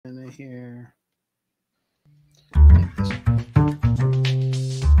here.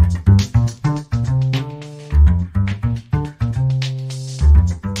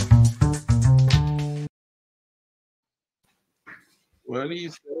 What do you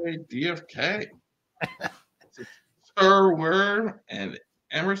say, DFK? Sir Worm and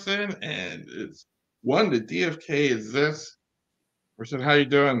Emerson, and it's one. The DFK is this. Emerson, how you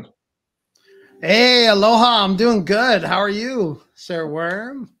doing? Hey, aloha. I'm doing good. How are you, Sir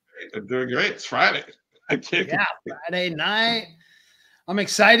Worm? I'm doing great. It's Friday. Friday night. I'm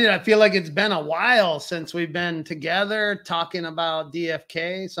excited. I feel like it's been a while since we've been together talking about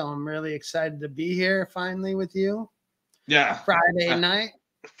DFK, so I'm really excited to be here finally with you. Yeah. Friday night.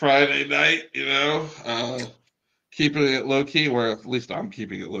 Friday night, keeping it low key, where at least I'm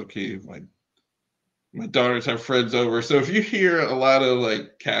keeping it low key. My daughters have friends over, so if you hear a lot of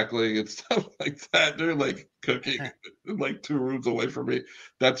like cackling and stuff like that, they're like cooking like 2 rooms away from me.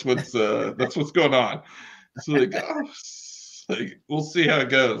 That's what's going on. So we'll see how it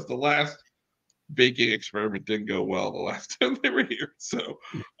goes. The last baking experiment didn't go well the last time they were here, so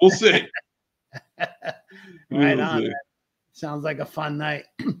we'll see. Right on. Sounds like a fun night.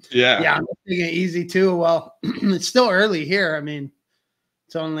 Yeah. I'm taking it easy too. Well, it's still early here. I mean,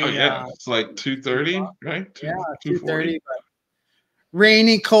 it's only it's like 2:30, right? 2:30. But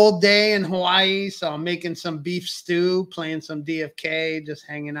rainy, cold day in Hawaii. So I'm making some beef stew, playing some DFK, just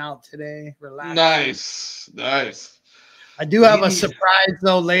hanging out today, relaxing. Nice. I do have a surprise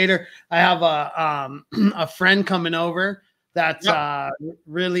though later. I have a friend coming over that's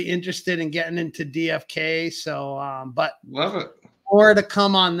really interested in getting into DFK. So but love it. More to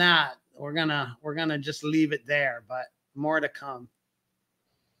come on that. We're gonna just leave it there, but more to come.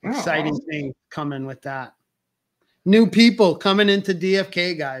 Exciting thing coming with that. New people coming into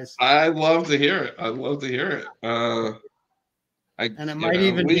DFK, guys. I love to hear it. And it might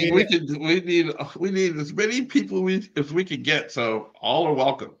even be. We need as many people as we can get. So all are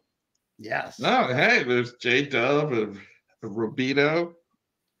welcome. Yes. Hey, there's J Dub and Rubito.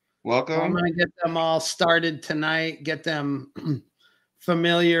 Welcome. Well, I'm gonna get them all started tonight. Get them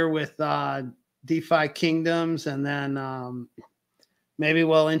familiar with DeFi Kingdoms, and then maybe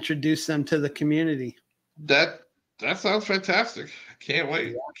we'll introduce them to the community. That sounds fantastic. Can't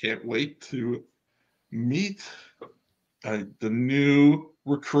wait. Can't wait to meet the new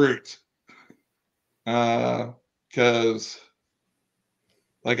recruit. Because,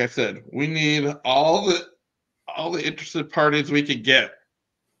 like I said, we need all the interested parties we can get.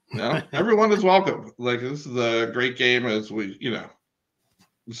 Everyone is welcome. Like, this is a great game, as we,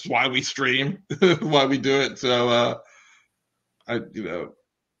 this is why we stream, why we do it. So,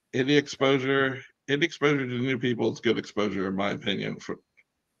 any exposure to new people is good exposure, in my opinion.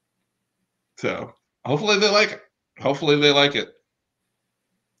 So hopefully they like it.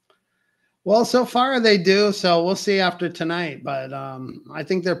 Well, so far they do. So we'll see after tonight. But I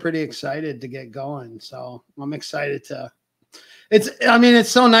think they're pretty excited to get going. So I'm excited to.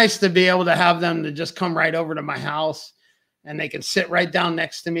 It's so nice to be able to have them to just come right over to my house, and they can sit right down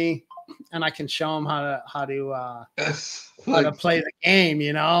next to me, and I can show them how to play the game,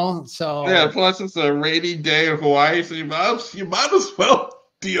 So yeah. Plus, it's a rainy day in Hawaii, so you might as well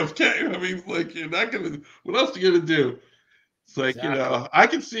DFK. I mean, like, you're not gonna. What else are you gonna do? It's like, exactly. I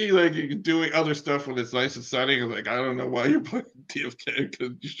can see like you doing other stuff when it's nice and sunny. Like, I don't know why you're playing DFK,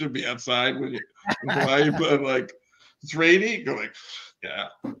 because you should be outside when you're in Hawaii, but like it's rainy. You're like,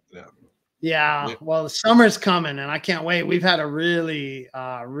 yeah. Well, the summer's coming, and I can't wait. We've had a really,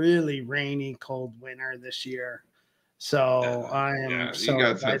 really rainy, cold winter this year. So I am so you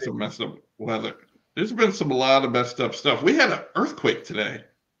guys excited. had some messed up weather. There's been a lot of messed up stuff. We had an earthquake today.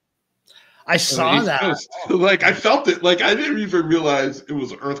 I saw that. Like, I felt it. Like, I didn't even realize it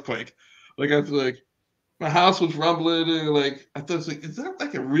was an earthquake. Like, I was like, my house was rumbling, and like, I thought, like, is that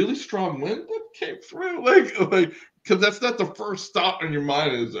like a really strong wind that came through? Like, because that's not the first thought in your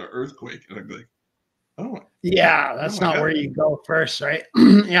mind is an earthquake. And I'm like, oh. Yeah, that's not where you go first, right?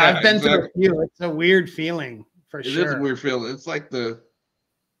 yeah, I've been through a few. It's a weird feeling, for sure. It is a weird feeling. It's like the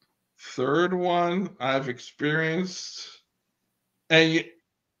third one I've experienced. And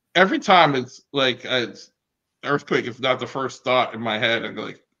every time it's like it's earthquake, it's not the first thought in my head. I'm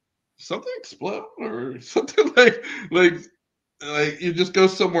like, something explode or something like you just go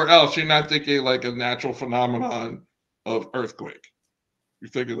somewhere else. You're not thinking like a natural phenomenon of earthquake. You're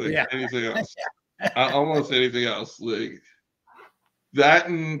thinking like anything else. Almost anything else. Like that,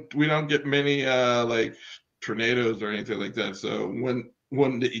 and we don't get many like tornadoes or anything like that. So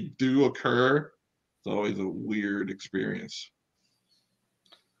when they do occur, it's always a weird experience.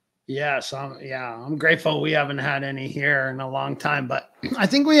 Yes, I'm grateful we haven't had any here in a long time, but I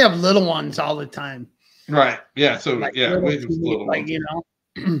think we have little ones all the time. Right. Yeah. So Like yeah, we have little like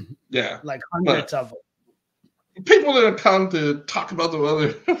ones. Yeah. like But hundreds of people didn't come to talk about the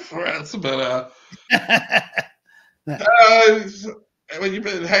weather for us, but them. when you've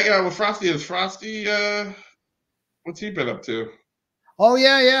been hanging out with Frosty, is Frosty what's he been up to? Oh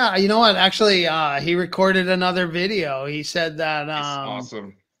yeah. You know what? Actually, he recorded another video. He said that It's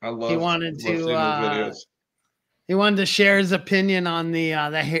awesome. I he love wanted seeing those videos. he wanted to share his opinion on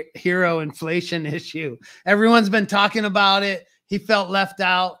the hero inflation issue. Everyone's been talking about it. He felt left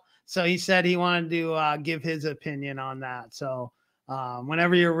out, so he said he wanted to give his opinion on that. So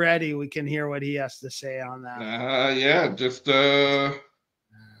whenever you're ready, we can hear what he has to say on that. Yeah, just I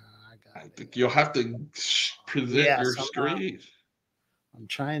think you'll have to present your screen. I'm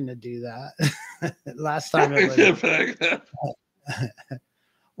trying to do that. Last time it was.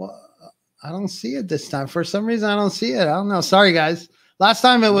 Well, I don't see it this time. For some reason, I don't see it. I don't know. Sorry, guys. Last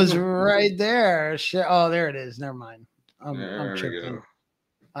time it was right there. Oh, there it is. Never mind. I'm tripping.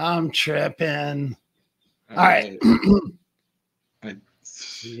 I'm tripping. All right. Let's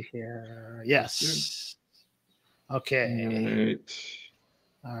see here. Yes. Okay.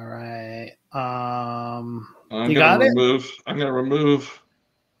 All right. You got it? I'm gonna remove.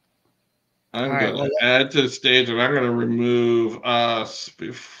 I'm gonna add to the stage, and I'm gonna remove us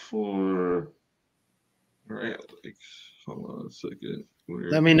before. Right. Like, hold on a second.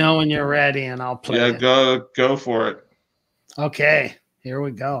 Let me know when you're ready, and I'll play. Yeah, go for it. Okay, here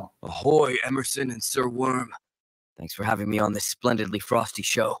we go. Ahoy, Emerson and Sir Worm. Thanks for having me on this splendidly frosty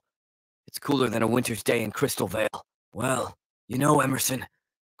show. It's cooler than a winter's day in Crystal Vale. Well, you know, Emerson,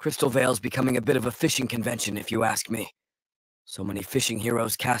 Crystal Vale's becoming a bit of a fishing convention, if you ask me. So many fishing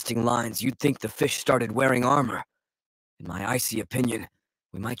heroes casting lines, you'd think the fish started wearing armor. In my icy opinion,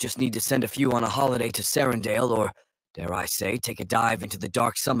 we might just need to send a few on a holiday to Serendale, or, dare I say, take a dive into the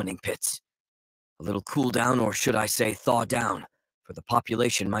dark summoning pits. A little cool down, or should I say thaw down, for the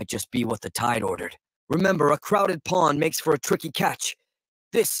population might just be what the tide ordered. Remember, a crowded pond makes for a tricky catch.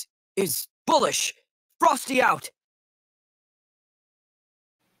 This is bullish. Frosty out!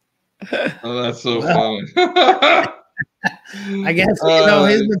 Oh, that's so funny. I guess you know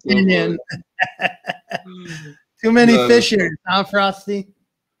his opinion. Too many fishers, huh, Frosty?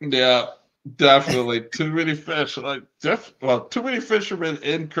 Yeah, definitely. Too many fish. Too many fishermen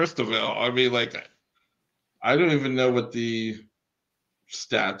in Christabel. I mean, like, I don't even know what the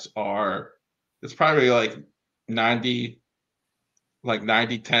stats are. It's probably like 90, like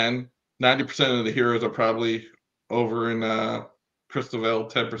 90-10. 90% of the heroes are probably over in Christabel,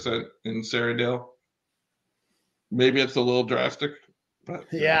 10% in Serendale. Maybe it's a little drastic, but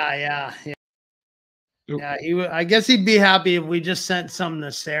yeah. Yeah, I guess he'd be happy if we just sent some to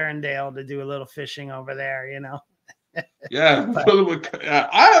Serendale to do a little fishing over there, you know. Yeah,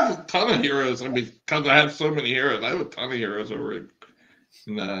 I have a ton of heroes. I mean, because I have so many heroes, I have a ton of heroes over in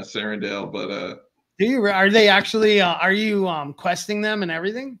Serendale. But do you? Are they actually? Are you questing them and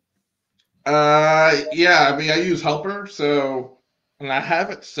everything? Yeah. I mean, I use Helper, so and I have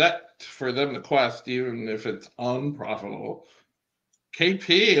it set for them to quest, even if it's unprofitable.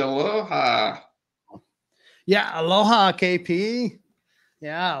 KP, aloha. Yeah, aloha, KP.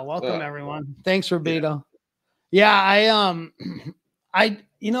 Yeah, welcome everyone. Thanks, Roberto. Yeah, I don't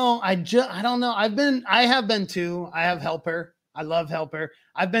know. I have been too. I have Helper. I love Helper.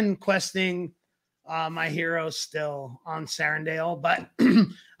 I've been questing my heroes still on Serendale, but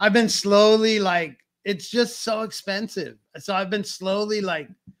I've been slowly, like, it's just so expensive. So I've been slowly, like,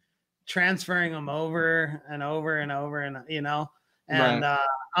 transferring them over and over and over, and right.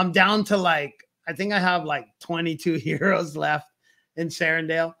 I'm down to, like, I think I have like 22 heroes left in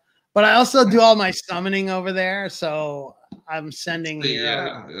Serendale, but I also do all my summoning over there. So I'm sending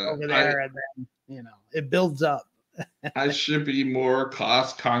heroes over there, and then, it builds up. I should be more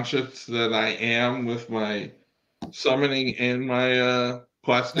cost conscious than I am with my summoning and my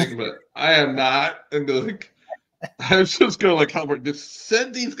questing, but I am not. And like, I was just going like, Albert, just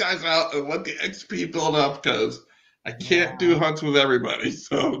send these guys out and let the XP build up, because I can't do hunts with everybody.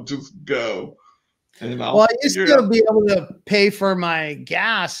 So just go. And I used to be able to pay for my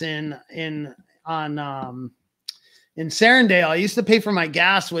gas in Serendale. I used to pay for my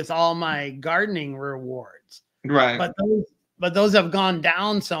gas with all my gardening rewards. Right. But those have gone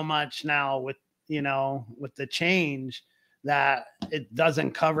down so much now with the change that it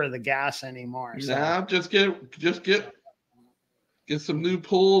doesn't cover the gas anymore. So. Now just get some new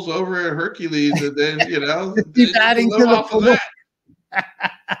pools over at Hercules, and then keep adding to the pool.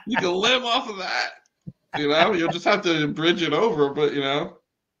 You can live off of that. You'll just have to bridge it over, but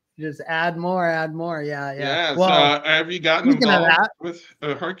Just add more, add more. Yeah, yeah. Yeah. Well, So have you gotten speaking of involved that, with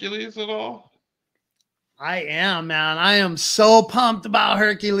Hercules at all? I am, man. I am so pumped about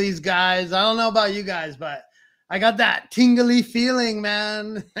Hercules, guys. I don't know about you guys, but I got that tingly feeling,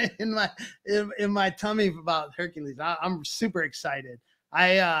 man, in my tummy about Hercules. I'm super excited.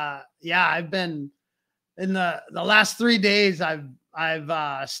 I've been in the last 3 days. I've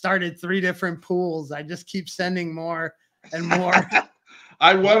started 3 different pools. I just keep sending more and more.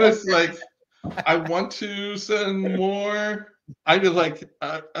 I want to I want to send more. I feel like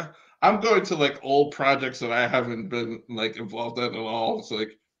I'm going to like old projects that I haven't been like involved in at all. It's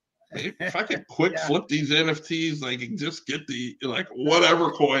like maybe if I could quick Yeah. flip these NFTs, like and just get the like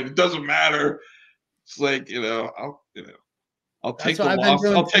whatever coin, it doesn't matter. It's like I'll That's take what the I've been loss.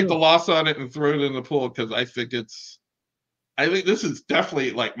 doing I'll take the too. loss on it and throw it in the pool because I think this is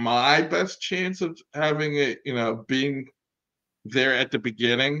definitely like my best chance of having it, being there at the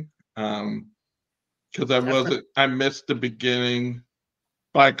beginning. Because I missed the beginning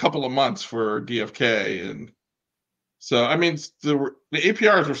by a couple of months for DFK, and so I mean the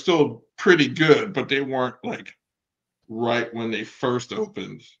APRs were still pretty good, but they weren't like right when they first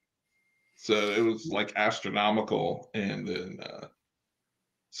opened. So it was like astronomical, and then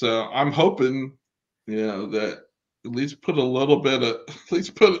so I'm hoping, that at least put at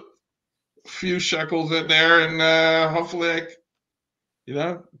least put a few shekels in there, and hopefully get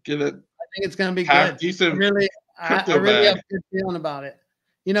a I think it's gonna be half good. decent I crypto really have bag. a good feeling about it.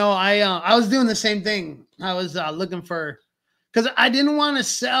 I was doing the same thing. I was looking for because I didn't want to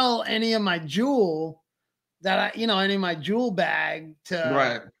sell any of my jewel any of my jewel bag to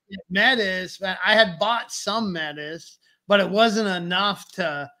Right. Metis. But I had bought some Metis, but it wasn't enough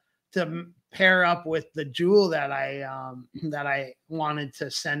to pair up with the jewel that I wanted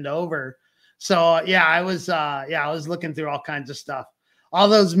to send over. So yeah, I was looking through all kinds of stuff. All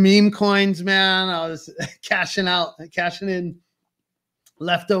those meme coins, man. I was cashing in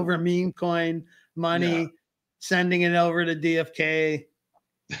leftover meme coin money, Yeah. sending it over to DFK.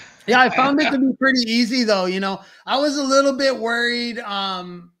 Yeah, I found it to be pretty easy though. I was a little bit worried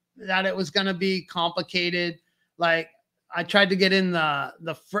that it was going to be complicated. Like I tried to get in the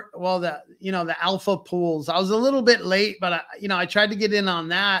alpha pools. I was a little bit late, but I tried to get in on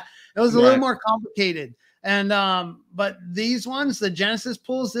that. It was a little Right. more complicated. And but these ones, the Genesis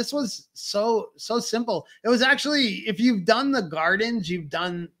pools, this was so simple. It was actually, if you've done the gardens, you've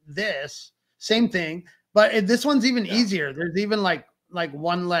done this same thing, but this one's even easier. There's even like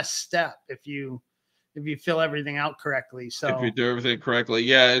one less step if you fill everything out correctly. So If you do everything correctly,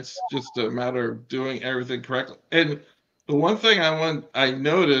 yeah, it's just a matter of doing everything correctly. And the one thing I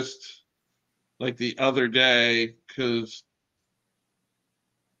noticed like the other day, because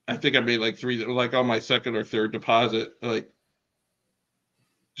I think I made like 3, like on my second or third deposit, like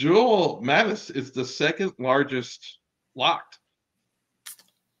Jewel Mattis is the second largest locked.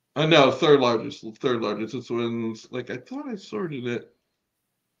 Oh no, third largest. Third largest. This one's like I thought I sorted it.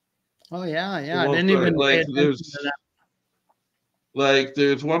 oh yeah, I Well, didn't even pay like attention to that.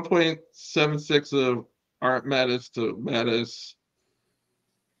 there's 1.76 of Art Mattis to Mattis,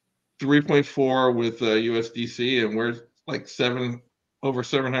 3.4 with USDC, and we're like over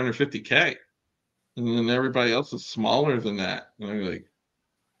 750K, and then everybody else is smaller than that. And I'm like,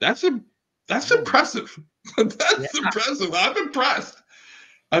 that's impressive. That's impressive. I'm impressed.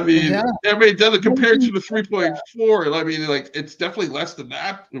 I mean, everybody does it compared to the 3.4. I mean, like it's definitely less than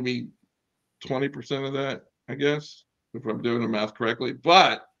that. I mean, 20% of that, I guess, if I'm doing the math correctly.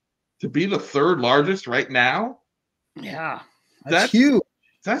 But to be the third largest right now, that's huge.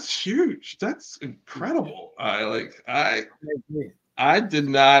 That's huge. That's incredible. I did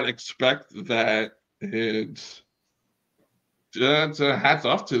not expect that. It's hats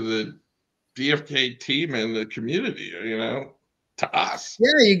off to the DFK team and the community, to us.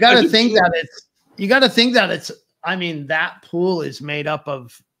 Yeah, you got to think that it's I mean, that pool is made up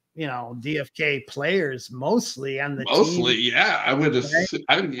of, DFK players mostly, and the Mostly, team. yeah. I would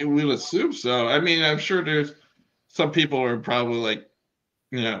assume so. I mean, I'm sure there's some people are probably like,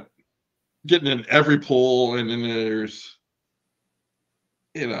 getting in every pool, and then there's,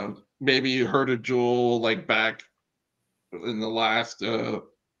 maybe you heard of Jewel like back in the last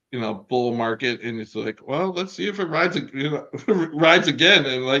bull market, and it's like, well, let's see if it rides rides again,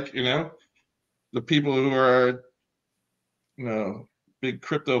 and like, the people who are, big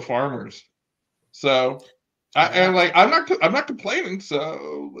crypto farmers. So I'm not complaining.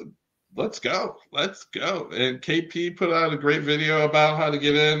 So let's go. And KP put out a great video about how to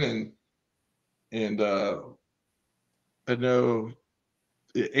get in, and I know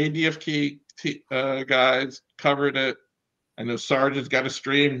the ADFK guys covered it. I know Sarge has got a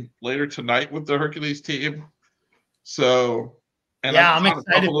stream later tonight with the Hercules team. So, and Yeah, I'm I'm on a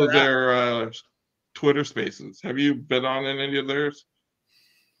excited couple for of that. their Twitter Spaces. Have you been on in any of theirs?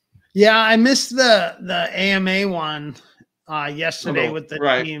 Yeah, I missed the AMA one yesterday with the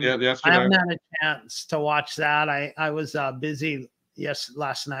right. team. Yeah, I yesterday. haven't had a chance to watch that. I was busy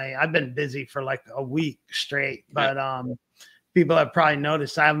last night. I've been busy for like a week straight, but people have probably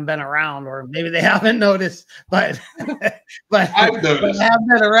noticed I haven't been around, or maybe they haven't noticed, but I've noticed. I have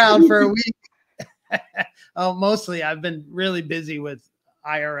been around for a week. Mostly I've been really busy with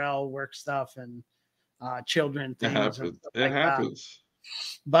IRL work stuff and children things. It happens.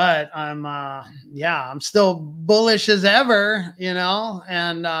 But I'm still bullish as ever, you know,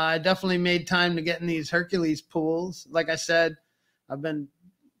 and I definitely made time to get in these Hercules pools. Like I said, I've been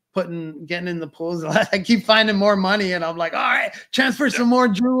getting in the pools. I keep finding more money, and I'm like, all right, transfer some more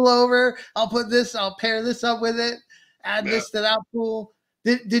jewel over. I'll pair this up with it, add this to that pool.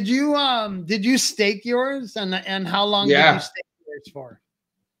 Did you stake yours, and how long did you stake yours for?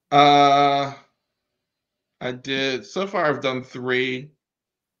 I did. So far, I've done 3,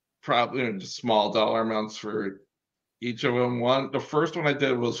 probably just small dollar amounts for each of them. The first one I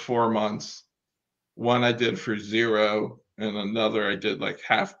did was 4 months. One I did for 0, and another I did like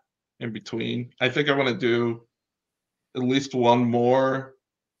half in between. I think I want to do at least one more.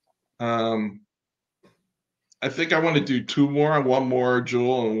 I think I want to do 2 more, one more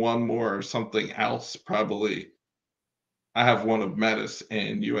jewel and one more something else. Probably I have one of Metis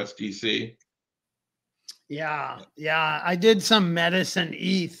and USDC. Yeah. I did some Metis and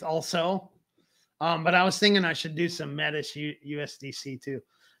ETH also. But I was thinking I should do some Metis USDC too.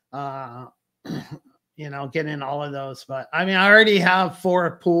 You know, get in all of those. But I mean, I already have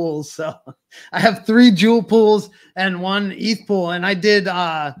 4 pools, so I have 3 jewel pools and 1 ETH pool. And I did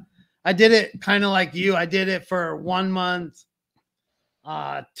it kind of like you. I did it for 1 month,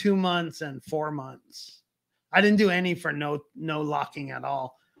 2 months, and 4 months. I didn't do any for no locking at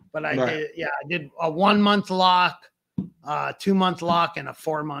all. But I did a 1 month lock, 2 month lock, and a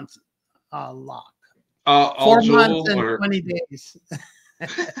 4 month lock. 4 months and 20 days.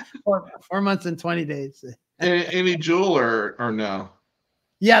 4 months and 20 days. Any jewel or no?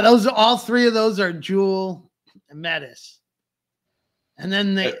 Yeah, all 3 of those are jewel Metis. And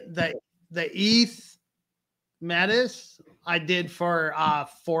then the ETH Metis I did for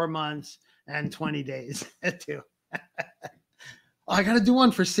 4 months and 20 days too. I got to do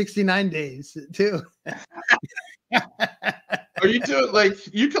one for 69 days too. Are you doing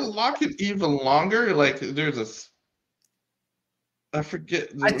like you can lock it even longer? Like there's I forget.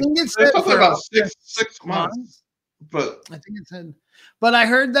 I think it's something about 6 months. But I think it said. But I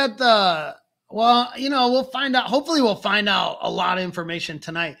heard that well, you know, we'll find out. Hopefully, we'll find out a lot of information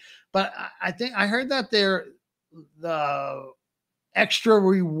tonight. But I heard that the extra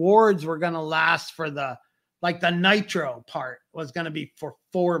rewards were going to last for the nitro part was going to be for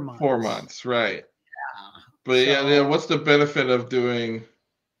 4 months. 4 months, right? Yeah. But yeah, what's the benefit of doing?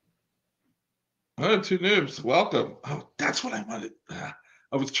 Oh, 2 noobs, welcome. Oh, that's what I wanted.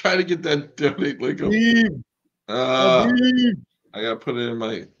 I was trying to get that donate link. I gotta put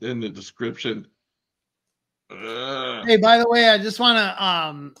it in the description. Hey, by the way, I just want to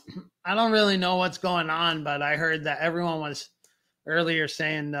I don't really know what's going on, but I heard that everyone was earlier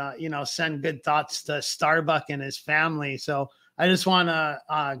saying you know, send good thoughts to Starbuck and his family. So I just want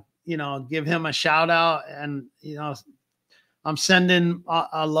to you know, give him a shout out, and you know, I'm sending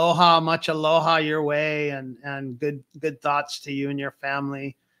much aloha your way, and good thoughts to you and your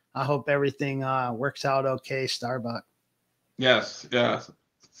family. I hope everything works out okay, Starbuck. Yes, yeah.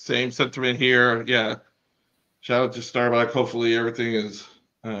 Same sentiment here. Yeah. Shout out to Starbuck. Hopefully everything is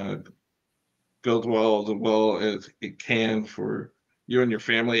goes well as it can for you and your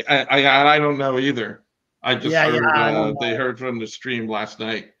family. I don't know either. I just heard they heard from the stream last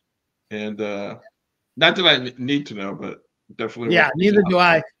night, and not that I need to know, but definitely. Yeah, neither do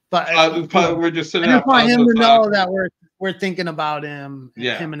I. But we're just sitting. I want him to know that we're thinking about him.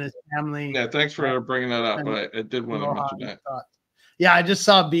 Yeah, him and his family. Yeah, thanks for bringing that up. I did want to mention that. Yeah, I just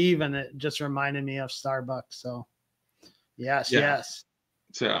saw Beeve, and it just reminded me of Starbucks. So, yes.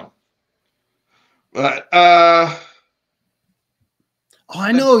 So, but I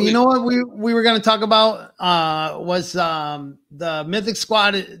know. You know what we were going to talk about was the Mythic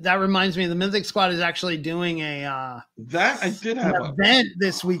Squad. That reminds me, the Mythic Squad is actually doing an event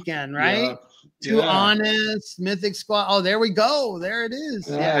this weekend, right? Too Honest, Mythic Squad. Oh, there we go. There it is.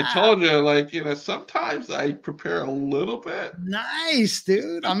 Yeah, I told you, like, you know, sometimes I prepare a little bit. Nice,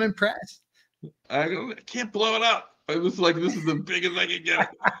 dude. I'm impressed. I can't blow it up. I was like, this is the biggest I can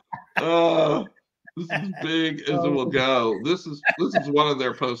get. This is as big as it will go. This is one of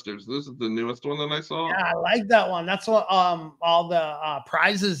their posters. This is the newest one that I saw. Yeah, I like that one. That's what all the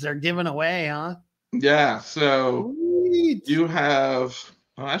prizes they're giving away, huh? Yeah. So Sweet. you have.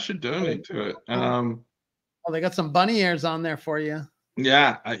 Oh, I should donate to it. Oh, they got some bunny ears on there for you.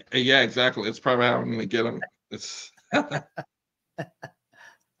 Yeah. Yeah. Exactly. It's probably how I'm going to get them. It's.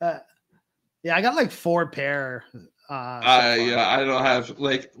 Yeah, I got like 4 pair. Yeah, I don't have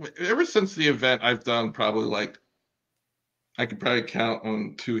like ever since the event I've done probably like I could probably count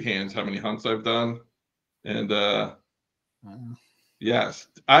on 2 hands how many hunts I've done. And yes,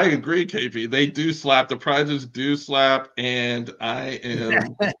 I agree, KP. They do slap. The prizes do slap, and I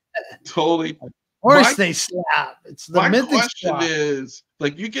am totally. Of course they slap. It's the mythic question slap. is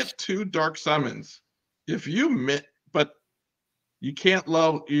like you get 2 dark summons. If you but you can't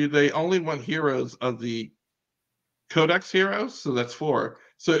love you, they only want heroes of the Codex heroes, so that's 4.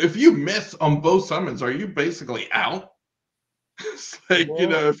 So if you miss on both summons, are you basically out? It's like, you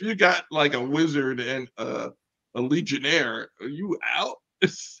know, if you got like a wizard and a legionnaire, are you out?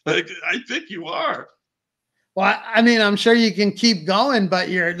 It's like I think you are. Well, I mean, I'm sure you can keep going, but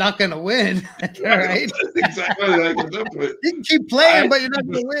you're not going to win, right? Exactly. Like at that point, you can keep playing, but you're not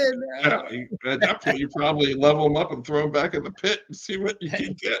going to win. Right? At that point, you probably level them up and throw them back in the pit and see what you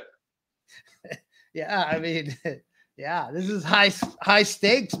can get. Yeah, I mean, yeah, this is high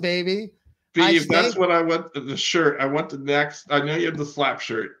stakes, baby. Steve, that's what I want. The shirt. I want the next. I know you have the slap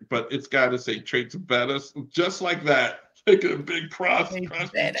shirt, but it's got to say "Traits of Badass," just like that. Like a big cross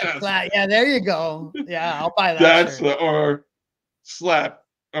across the chest. Yeah, there you go. Yeah, I'll buy that. That's shirt. Or slap.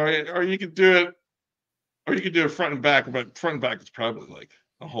 Or you could do it. Or you could do it front and back, but front and back is probably like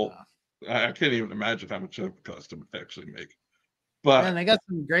a whole. I can't even imagine how much it would cost to actually make. But man, they got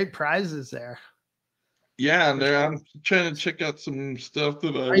some great prizes there. Yeah, and I'm trying to check out some stuff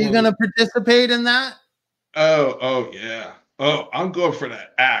that Are you going to participate in that? Oh yeah. Oh, I'm going for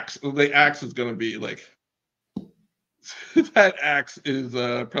that axe. The axe is going to be like. That axe is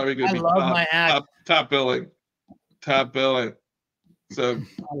probably going to be top billing. Top billing. So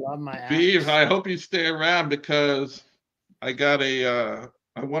I love my axe. Steve, I hope you stay around because I got I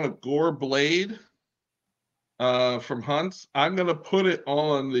want a gore blade from Hunts. I'm going to put it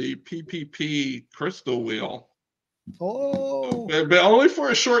on the PPP crystal wheel. Oh. But only for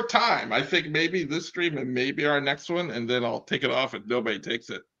a short time. I think maybe this stream and maybe our next one, and then I'll take it off if nobody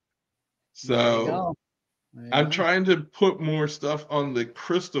takes it. So I'm trying to put more stuff on the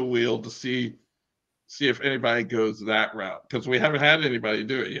crystal wheel to see if anybody goes that route, because we haven't had anybody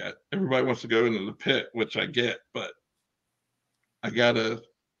do it yet. Everybody wants to go into the pit, which I get, but I gotta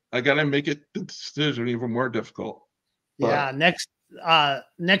make it the decision even more difficult. Yeah, next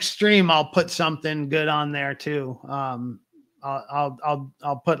stream I'll put something good on there too.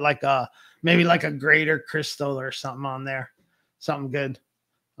 I'll put like maybe like a greater crystal or something on there, something good.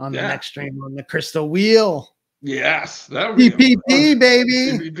 On the next stream on the crystal wheel. Yes, that would be PPP,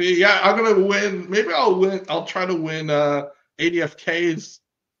 baby. PPP. Yeah, I'm gonna win. Maybe I'll win. I'll try to win ADFK's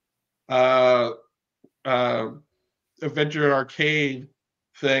Adventure Arcade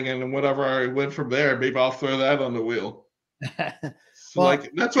thing, and then whatever I win from there, maybe I'll throw that on the wheel. So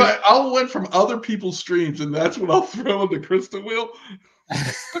like that's why I'll win from other people's streams, and that's what I'll throw on the crystal wheel.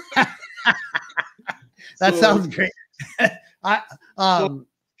 That sounds great.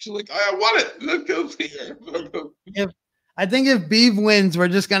 She's like, I want it. That goes here. I think if Beeve wins, we're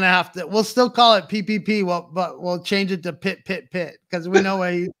just gonna have to. We'll still call it PPP. But we'll change it to pit because we know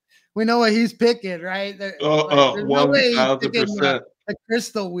what he's picking, right? There's no way he's picking the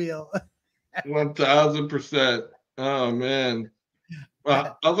crystal wheel. 1000%. Oh man.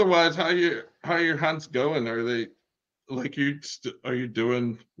 Otherwise, how your hunts going? Are they like are you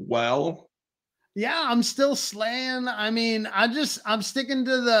doing well? Yeah, I'm still slaying. I mean, I'm sticking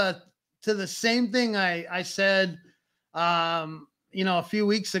to the same thing I said, a few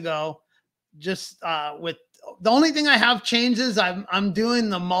weeks ago. Just with the only thing I have changed is I'm doing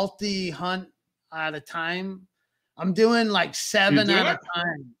the multi hunt at a time. I'm doing like 7 at a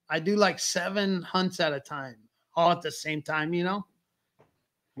time. I do like 7 hunts at a time, all at the same time.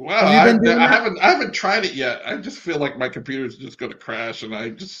 Wow, I haven't tried it yet. I just feel like my computer's just going to crash, and I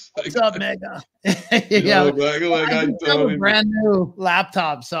just. What's up, Mega? Yeah, I have a brand new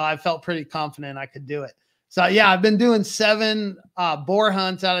laptop, so I felt pretty confident I could do it. So yeah, I've been doing 7 boar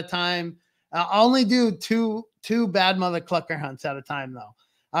hunts at a time. I only do two bad mother clucker hunts at a time, though.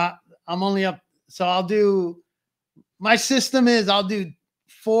 I'm only up, so I'll do. My system is I'll do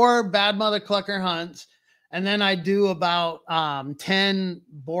 4 bad mother clucker hunts. And then I do about 10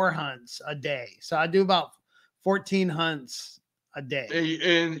 boar hunts a day. So I do about 14 hunts a day.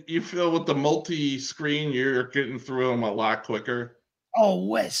 And you feel with the multi-screen, you're getting through them a lot quicker.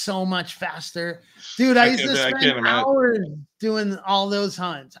 Oh, it's so much faster. Dude, I used to spend hours doing all those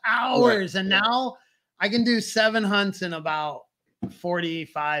hunts. Hours. And now I can do 7 hunts in about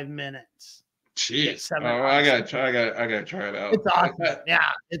 45 minutes. Jeez. Oh, I gotta try it out. It's awesome.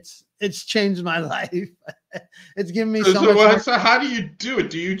 Yeah, it's changed my life. It's given me so much. So how do you do it?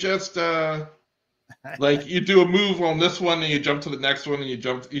 Do you just like you do a move on this one and you jump to the next one and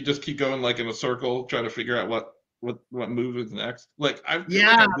you just keep going like in a circle, trying to figure out what move is next? Like I'm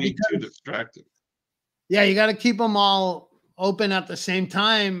being too distracted. Yeah, you got to keep them all open at the same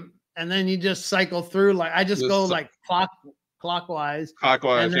time, and then you just cycle through. Like I just go like clockwise.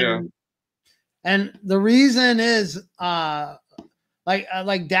 Clockwise, yeah. And the reason is,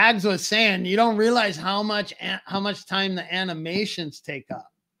 like Dags was saying, you don't realize how much time the animations take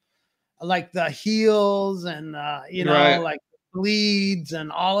up. Like the heels and like bleeds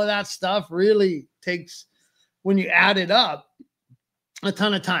and all of that stuff really takes, when you add it up, a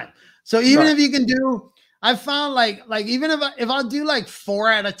ton of time. So even if you can do, I've found like even if I'll do like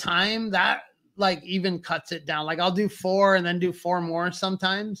 4 at a time, that like even cuts it down. Like I'll do 4 and then do 4 more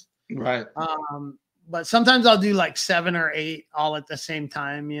sometimes. Right. But sometimes I'll do like 7 or 8 all at the same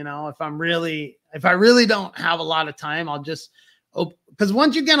time. You know, if I really don't have a lot of time, I'll just, because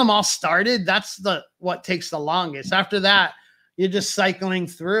once you get them all started, that's what takes the longest. After that, you're just cycling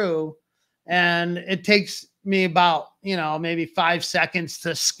through, and it takes me about, maybe 5 seconds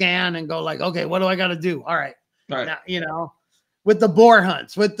to scan and go like, okay, what do I got to do? All right. Now, with the boar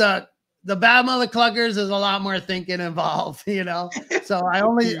hunts, with the bad mother cluckers, there's a lot more thinking involved, so I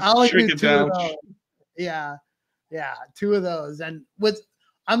only do 2 of those. Yeah. 2 of those. And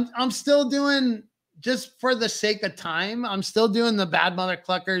I'm still doing, just for the sake of time, I'm still doing the bad mother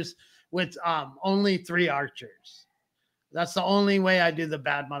cluckers with only 3 archers. That's the only way I do the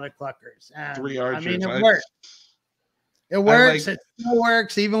bad mother cluckers. And 3 archers. I mean, it works. It works. It still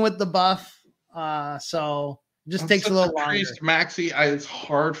works even with the buff. So it just takes a little longer. Priest Maxi, it's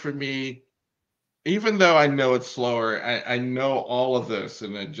hard for me, even though I know it's slower. I know all of this,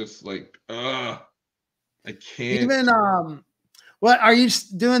 and it just like, I can't. Even what are you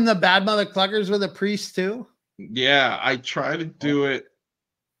doing the bad mother cluckers with a priest too? Yeah, I try to do it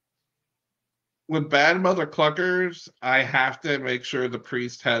with bad mother cluckers. I have to make sure the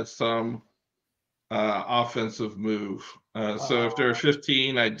priest has some offensive move. So if they're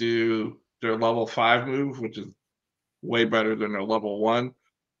 15, I do their level 5 move, which is way better than their level 1.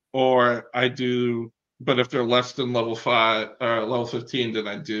 Or I do, but if they're less than level 5 or level 15, then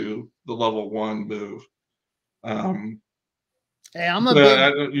I do the level 1 move. Hey, I'm a big...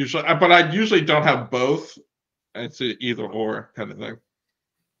 I usually don't have both. It's an either or kind of thing.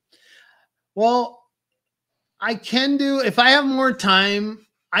 Well, I can do, if I have more time.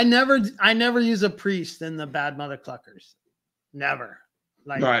 I never use a priest in the bad mother cluckers. Never.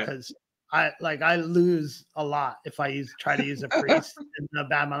 Because I lose a lot if I try to use a priest in the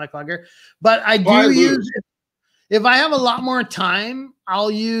bad mother clucker. But I do use it. If I have a lot more time,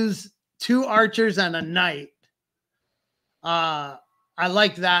 I'll use 2 archers and a knight. I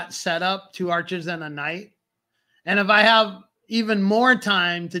like that setup, 2 archers and a knight. And if I have even more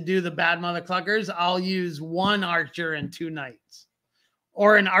time to do the bad mother cluckers, I'll use 1 archer and 2 knights.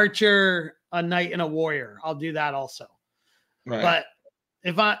 Or an archer, a knight, and a warrior. I'll do that also. Right. But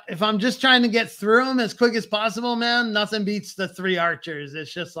if I'm just trying to get through them as quick as possible, man, nothing beats the 3 archers.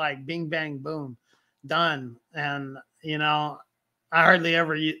 It's just like bing, bang, boom, done. And, I hardly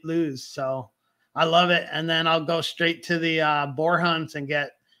ever lose. So I love it. And then I'll go straight to the boar hunts and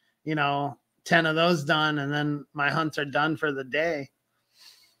get, 10 of those done. And then my hunts are done for the day.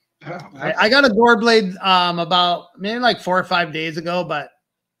 I got a gore blade about maybe like 4 or 5 days ago, but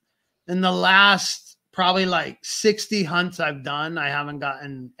in the last probably like 60 hunts I've done, I haven't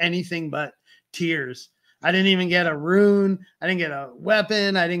gotten anything but tears. I didn't even get a rune. I didn't get a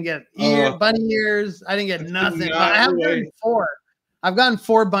weapon. I didn't get bunny ears. I didn't get nothing. But I have gotten 4. I've gotten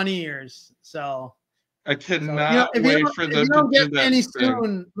 4 bunny ears. So I cannot wait for them to do that. If you don't get any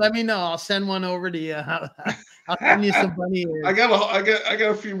soon, let me know. I'll send one over to you. I'll send you some bunny ears. I got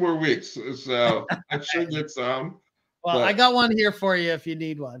a few more weeks, so I should get some. Well, I got one here for you if you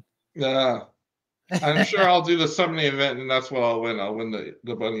need one. Yeah, I'm sure I'll do the summoning event, and that's what I'll win. I'll win the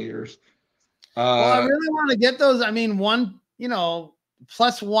bunny ears. Well, I really want to get those. I mean,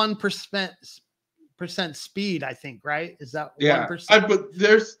 plus 1% speed. I think, right? Is that 1%? But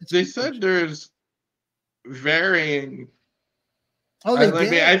they said there's varying.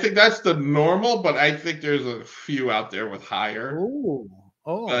 I think that's the normal, but I think there's a few out there with higher. Ooh.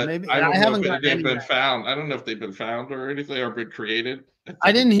 Oh, but maybe I I don't know haven't if gotten they've any been yet. found. I don't know if they've been found or anything or been created.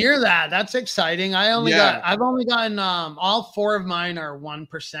 I didn't hear that. That's exciting. I've only Yeah. gotten all 4 of mine are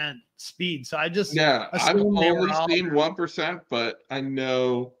 1% speed. So I just Yeah, I've assumed they were only all seen 1%, but I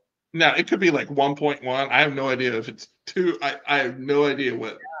know now it could be like 1.1. I have no idea if it's 2. I have no idea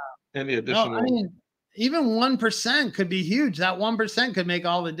what any no, I additional. mean, even 1% could be huge. That 1% could make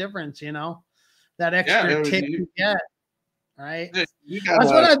all the difference, you know, that Yeah, extra I mean, tick you get, right? you That's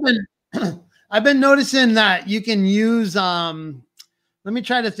what gotta. I've been I've been noticing that you can use let me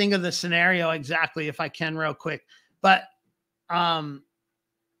try to think of the scenario exactly if I can real quick. But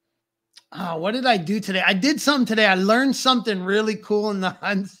what did I do today? I did something today. I learned something really cool in the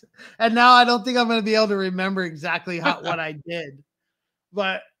hunts, and now I don't think I'm going to be able to remember exactly what I did.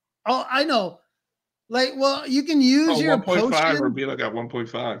 But I know. Like, well, you can use Oh, your 1.5 or potion. beat. I got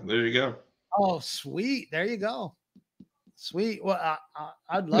 1.5. There you go. Oh, sweet. There you go. Sweet. Well,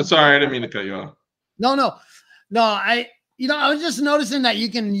 I'd love to Sorry, get I didn't that. mean to cut you off. No. I was just noticing that you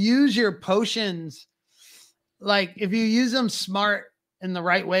can use your potions. Like if you use them smart in the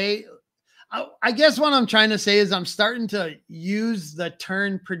right way. I guess what I'm trying to say is I'm starting to use the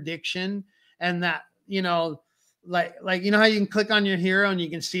turn prediction and that, like how you can click on your hero and you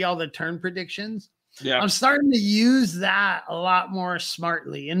can see all the turn predictions. Yeah, I'm starting to use that a lot more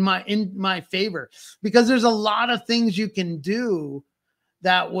smartly in my favor, because there's a lot of things you can do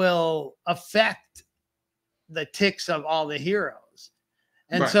that will affect the ticks of all the heroes.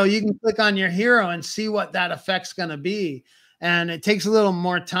 And right. so you can click on your hero and see what that effect's going to be. And it takes a little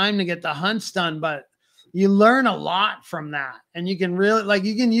more time to get the hunts done, but you learn a lot from that. And you can really,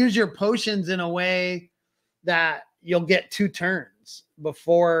 you can use your potions in a way that you'll get 2 turns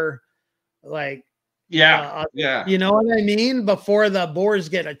before, Yeah. you know what I mean? Before the boars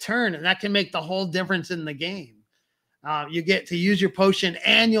get a turn. And that can make the whole difference in the game. You get to use your potion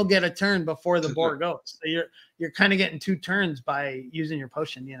and you'll get a turn before the boar goes. So you're kind of getting 2 turns by using your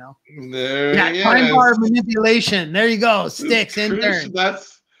potion, There time bar manipulation. There you go. Sticks in Chris, turn.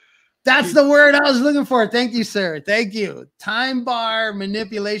 that's the word I was looking for. Thank you, sir. Thank you. Time bar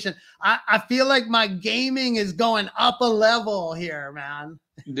manipulation. I feel like my gaming is going up a level here, man.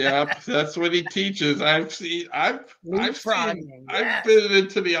 Yep, that's what he teaches. I've been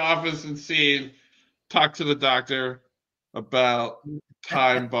into the office and talk to the doctor about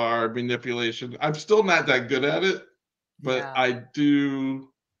time bar manipulation. I'm still not that good at it, but I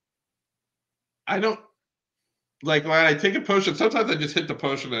don't like when I take a potion. Sometimes I just hit the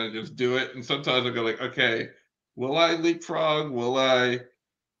potion and I just do it, and sometimes I go like, okay, will I leapfrog? Will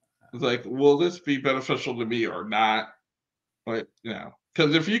this be beneficial to me or not? But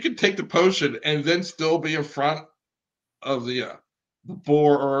because if you can take the potion and then still be in front of the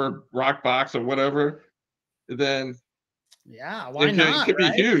boar or rock box or whatever, then why not? It could be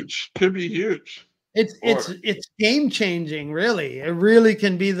huge. Could be huge. It's game changing, really. It really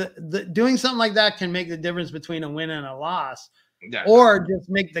can be the doing something like that can make the difference between a win and a loss, or just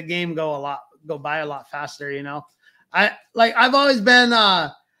make the game go by a lot faster. I've always been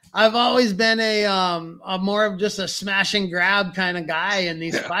a more of just a smash and grab kind of guy in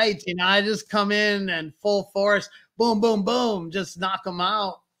these fights. I just come in and full force, boom, boom, boom, just knock them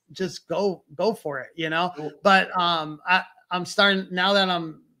out, just go for it. But I'm starting, now that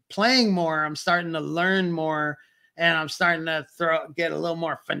I'm playing more, I'm starting to learn more, and I'm starting to get a little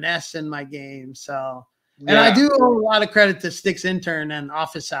more finesse in my game. So, and I do owe a lot of credit to Sticks Intern and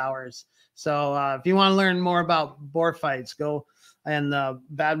Office Hours. So if you want to learn more about boar fights, go, and the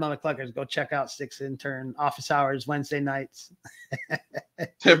Bad Mother Cluckers, go check out Sticks Intern Office Hours Wednesday nights.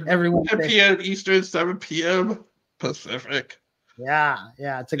 10 p.m. Eastern, 7 p.m. Pacific. Yeah,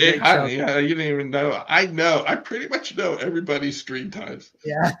 it's a great show. Yeah, you didn't even know. I pretty much know everybody's screen times.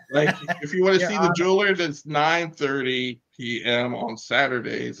 Yeah. Like if you want to see the jeweler, that's 9:30 p.m. on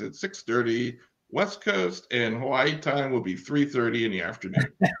Saturdays at 6:30 West Coast, and Hawaii time will be 3:30 in the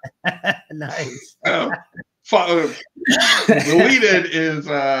afternoon. Nice. The lead-in is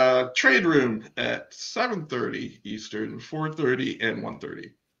Trade Room at 7:30 Eastern, 4:30, and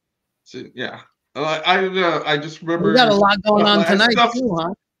 1:30. So yeah. I don't know. I just remember we got a lot going on tonight too,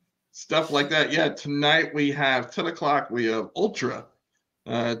 huh? Stuff like that. Yeah, tonight we have 10 o'clock. We have Ultra.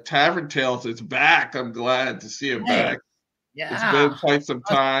 Tavern Tales is back. I'm glad to see him back. Yeah, it's been quite some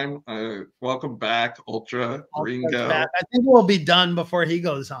time. Welcome back, Ultra Ringo. I think we'll be done before he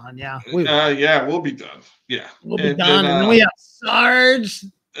goes on. Yeah, we'll be done. Yeah, we'll be done. And then we have Sarge.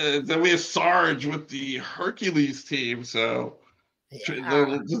 Then we have Sarge with the Hercules team. So.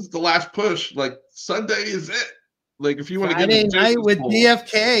 This is the last push. Like Sunday is it. Like if you want to get Friday night with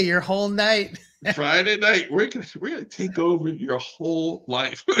DFK, your whole night. Friday night, we're gonna take over your whole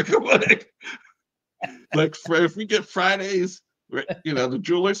life. If we get Fridays, the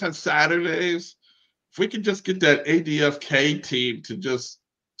jewelers have Saturdays. If we could just get that ADFK team to just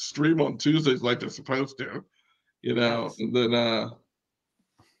stream on Tuesdays like they're supposed to, Yes. and then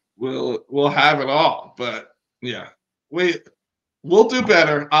we'll have it all. But yeah, we'll do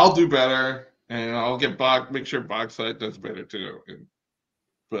better. I'll do better, and I'll get make sure Boxlight does better too.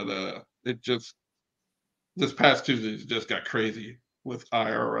 But it just this past Tuesday just got crazy with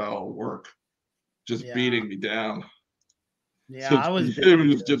IRL work, just beating me down. Yeah, So I was. It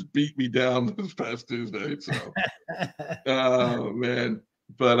was just beat me down this past Tuesday. So, oh man!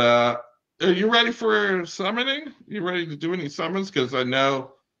 But are you ready for summoning? You ready to do any summons? Because I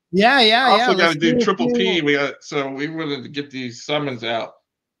know. Yeah. Also got Let's to do triple few. P. We wanted to get these summons out.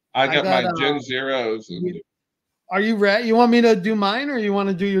 I got my Gen Zeros. Are you ready? You want me to do mine, or you want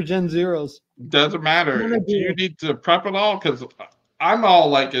to do your Gen Zeros? Doesn't matter. Do you need to prep it all? Because I'm all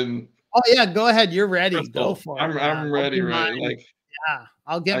like in. Oh yeah, go ahead. You're ready. Crystal. Go for it. I'm ready.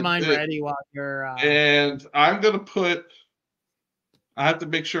 I'll get mine ready while you're. And I'm gonna put. I have to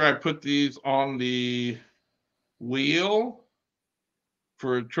make sure I put these on the wheel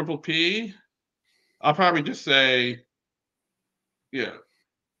for triple P. I'll probably just say, yeah.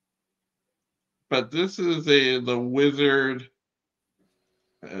 But this is the wizard.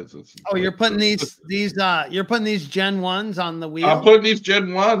 Oh, you're putting these you're putting these Gen 1s on the wheel? I'm putting these Gen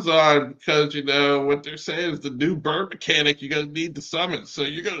 1s on because what they're saying is the new burn mechanic, you're gonna need the summons. So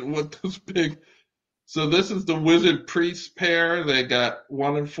you're gonna want this big. So this is the wizard priest pair. They got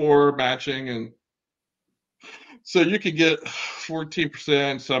 1 and 4 matching, and so you could get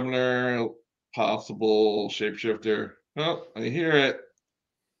 14% summoner, possible shapeshifter. Oh, I hear it.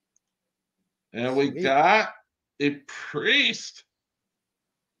 And we got a priest.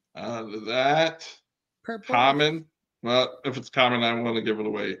 Out of that, purple. Common. Well, if it's common, I want to give it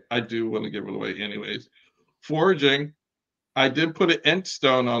away. I do want to give it away anyways. Foraging. I did put an int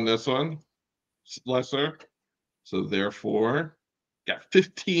stone on this one. Lesser. So therefore, got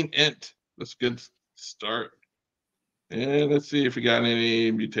 15 int. That's a good start. And let's see if we got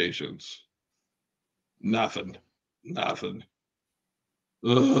any mutations. Nothing.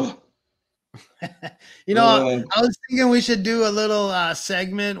 Ugh. I was thinking we should do a little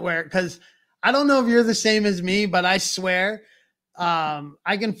segment because I don't know if you're the same as me, but I swear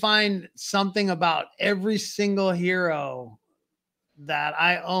I can find something about every single hero that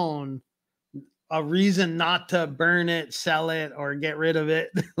I own, a reason not to burn it, sell it, or get rid of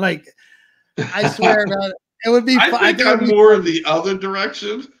it. Like, I swear that it would be fun. I think I'm more in the other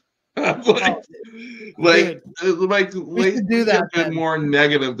direction. Like do that. I've been more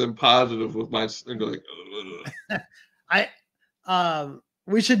negative than positive with my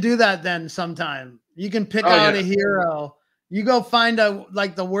we should do that then sometime. You can pick out a hero. You go find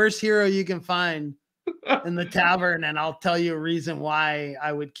the worst hero you can find in the tavern, and I'll tell you a reason why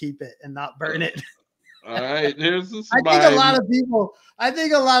I would keep it and not burn it. All right, here's this. I think a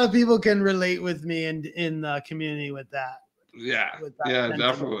lot of people can relate with me in the community with that. Yeah,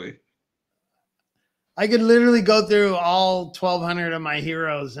 definitely. I could literally go through all 1,200 of my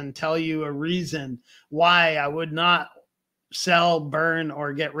heroes and tell you a reason why I would not sell, burn,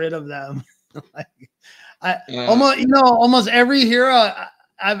 or get rid of them. Almost every hero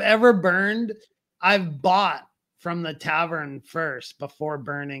I've ever burned, I've bought from the tavern first before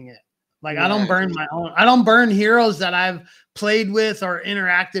burning it. Like, I don't burn my own. I don't burn heroes that I've played with or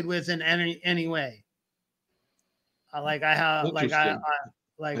interacted with in any way. I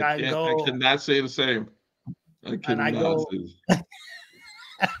cannot say the same. I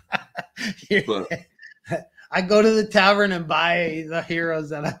go to the tavern and buy the heroes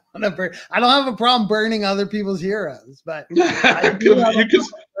that I want to burn. I don't have a problem burning other people's heroes, but but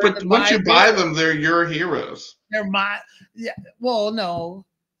once you buy them, they're your heroes. They're my Well, no,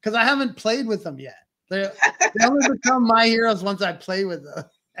 because I haven't played with them yet. They only become my heroes once I play with them.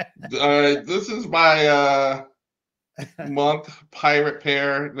 This is my month pirate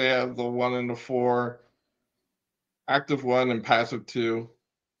pair. They have the 1 and the 4, active 1 and passive 2,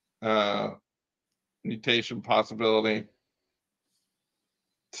 mutation possibility.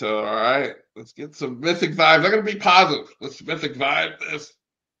 So all right, let's get some mythic vibes. I'm gonna be positive. Let's mythic vibe this.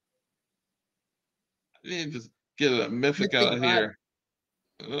 I need to just get a mythic out of here.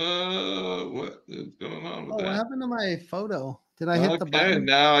 What is going on with that? What happened to my photo? Did I hit the button? Okay,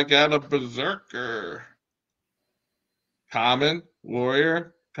 now I got a berserker. Common,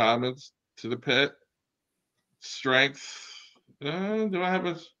 warrior, commons to the pit. Strength. Do I have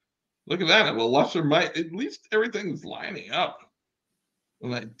a look at that? I have a lesser might. At least everything's lining up.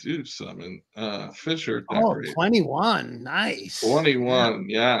 when I do summon. Fisher Oh, decorate. 21. Nice. 21,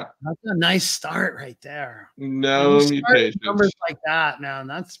 yeah. That's a nice start right there. No mutations. Numbers like that, man.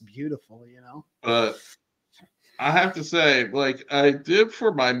 That's beautiful, you know. But I have to say, like I did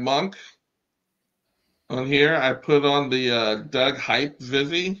for my monk on here, I put on the Doug Hype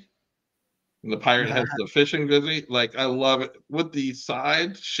Vizzy. And the pirate has the fishing Vizzy. Like I love it with the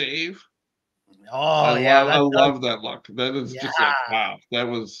side shave. Oh yeah, I love that look. That is just like wow. That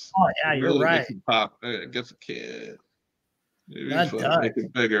was oh yeah, you're really right. makes it pop. I guess a kid. Maybe That does make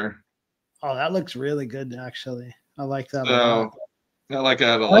it bigger. Oh, that looks really good actually. I like that a lot. I like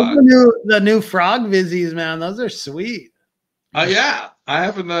that a I like lot. The new frog Vizzies, man. Those are sweet. Oh yeah. I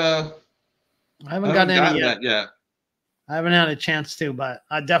haven't gotten any yet. That yet. I haven't had a chance to, but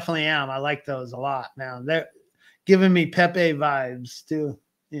I definitely am. I like those a lot, man. They're giving me Pepe vibes too,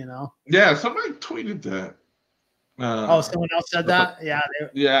 you know. Yeah, somebody tweeted that. Someone else said that? Yeah.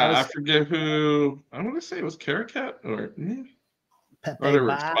 I forget who. I want to say it was Carrot Cat or Pepe they were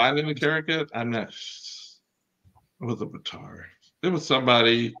responding to Carrot Cat. I'm not. It was a Batar. It was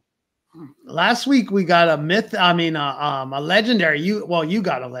somebody. Last week we got a myth. I mean, a legendary. You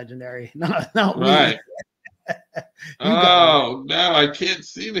got a legendary, not right. me. Oh no, I can't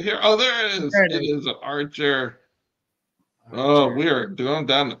see the hero. Oh, there it is. It is an archer. Oh, we are going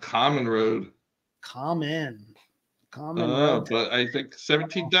down the common road. Common road. But I think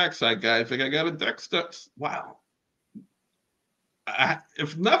 17 decks. I think I got a deck steps. Wow.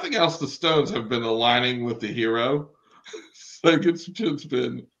 If nothing else, the stones have been aligning with the hero. Like it's just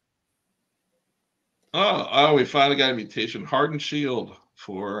been. Oh, we finally got a mutation. Hardened Shield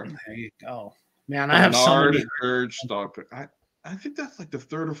for. There you go. Man, I have so many. Dirge Stalker. I think that's like the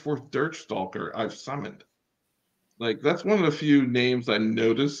third or fourth Dirge Stalker I've summoned. Like that's one of the few names I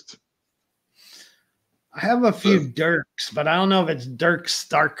noticed. I have a few Dirks, but I don't know if it's Dirk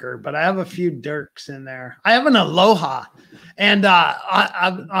Starker, but I have a few Dirks in there. I have an Aloha, and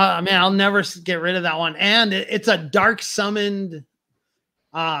I'll never get rid of that one. And it's a dark summoned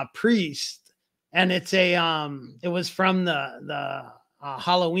priest, and it's a it was from the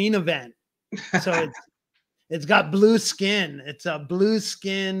Halloween event. So it's got blue skin. It's a blue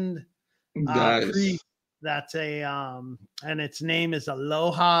skinned priest. That's a and its name is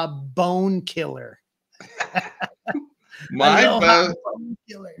Aloha Bone Killer. my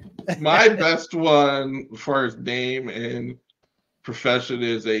best one for his name and profession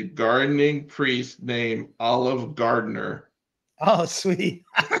is a gardening priest named Olive Gardner. Oh, sweet.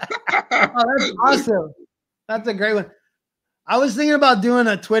 Oh, that's awesome. That's a great one. I was thinking about doing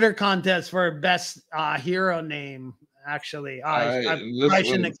a Twitter contest for best hero name, actually. I probably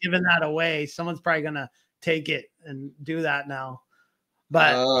shouldn't have given that away. Someone's probably going to take it and do that now.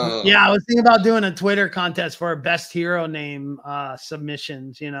 But yeah, I was thinking about doing a Twitter contest for best hero name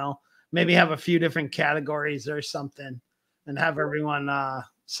submissions, you know, maybe have a few different categories or something and have everyone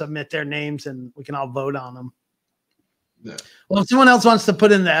submit their names and we can all vote on them. Yeah. Well, if someone else wants to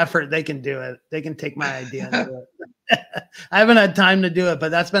put in the effort, they can do it. They can take my idea and do it. I haven't had time to do it, but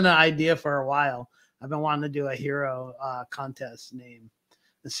that's been an idea for a while. I've been wanting to do a hero contest name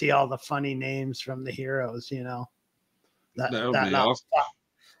and see all the funny names from the heroes, you know. That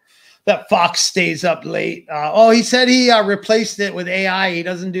Fox stays up late. He said he replaced it with AI. He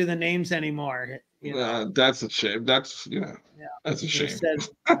doesn't do the names anymore. You know? That's a shame. That's that's a shame.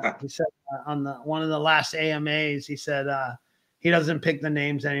 He said on one of the last AMAs, he said he doesn't pick the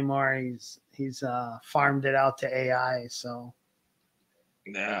names anymore. He's farmed it out to AI. So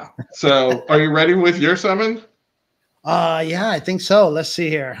yeah. So are you ready with your summon? Yeah, I think so. Let's see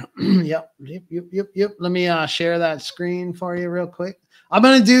here. Yep. Let me share that screen for you real quick. I'm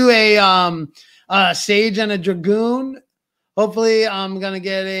gonna do a Sage and a Dragoon. Hopefully, I'm gonna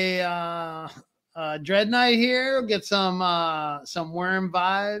get a Dread Knight here. Get some Worm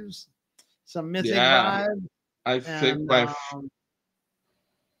vibes, some Mythic vibes. I think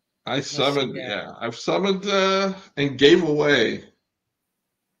I summoned. I've summoned and gave away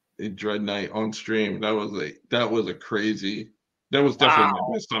a Dread Knight on stream. That was a crazy. That was definitely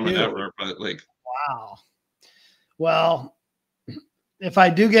my best summon ever. But like, wow. Well, if I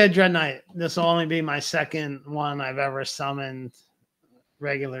do get a Dread Knight, this will only be my second one I've ever summoned,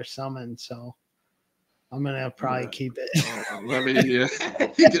 regular summon. So I'm gonna probably keep it. Let me.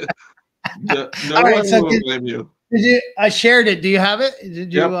 No one will blame you. I shared it. Do you have it?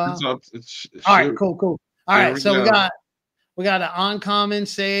 Did you? Yep, all right. Cool. All right. So we got an uncommon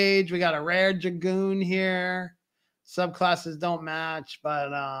Sage. We got a rare Dragoon here. Subclasses don't match, but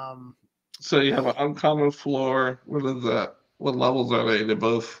So you have an uncommon floor. What is that? What levels are they? They're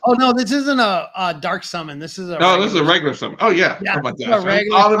both. Oh no, this isn't a dark summon. This is a. No, this is a regular summon. Oh yeah. Yeah, Oh my it's a gosh. I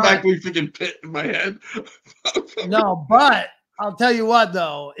regular automatically thinking pit in my head. No, but I'll tell you what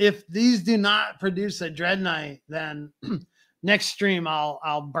though, if these do not produce a Dread Knight, then next stream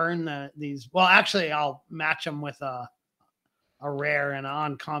I'll burn these. Well, actually, I'll match them with a rare and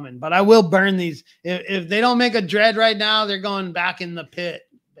an uncommon. But I will burn these if they don't make a Dread right now. They're going back in the pit,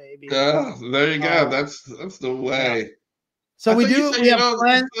 baby. Yeah, there you go. That's the way. Yeah. So we do. We have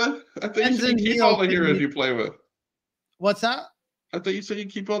friends. I think you said you keep all the heroes you play with. What's that? I thought you said you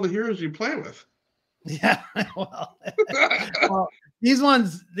keep all the heroes you play with. Yeah. Well, well, these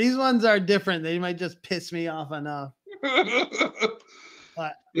ones are different. They might just piss me off enough. But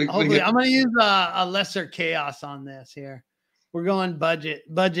hopefully, I'm going to use a lesser chaos on this here. We're going budget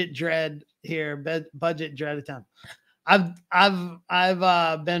dread here. Budget dread attempt. I've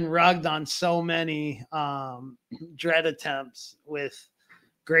been rugged on so many dread attempts with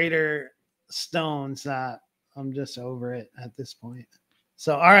greater stones that I'm just over it at this point.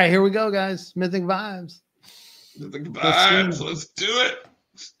 So all right, here we go, guys. Mythic vibes. Mythic vibes. Let's do it.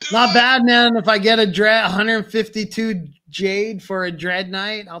 Not bad, man. If I get a dread 152 jade for a dread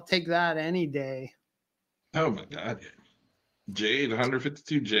knight, I'll take that any day. Oh my god. Jade,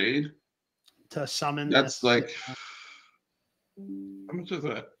 152 jade to summon. That's like how much is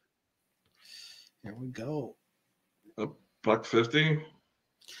that? Here we go. $1.50.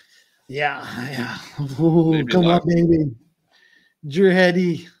 Yeah. Ooh, come on, baby.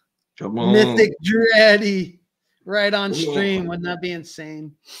 Dready. Come on. Mythic Dready. Right on stream. Wouldn't that be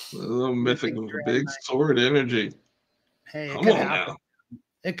insane? A little mythic big sword energy. Hey, it could happen.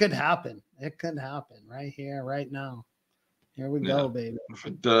 It could happen. It could happen right here, right now. Here we go, baby. If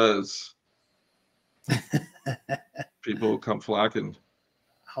it does, people will come flocking.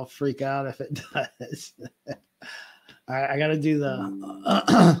 I'll freak out if it does. All right, I got to do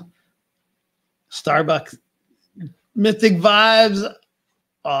the Starbucks mythic vibes.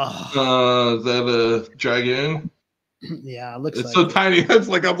 Oh, is that a dragon? Yeah, it looks it's like so tiny. It's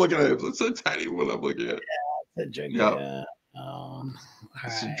like I'm looking at it. It's so tiny when I'm looking at it. Yeah, it's a dragon. Yeah.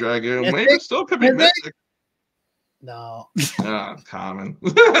 It's right. a dragon. Maybe it still could be mythic. No. Common.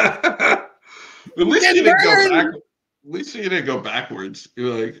 At least you didn't go back. At least you didn't go backwards.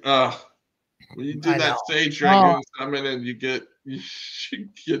 You're like, when you do that sage dragon summon and you get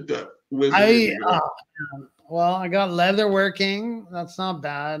that wizard. Well, I got leather working. That's not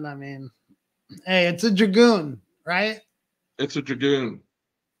bad. I mean, hey, it's a dragoon, right? It's a dragoon.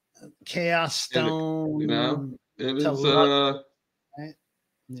 Chaos stone. It is right?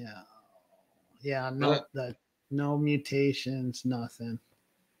 Yeah, no mutations, nothing.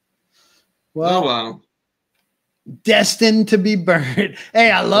 Well, destined to be burned.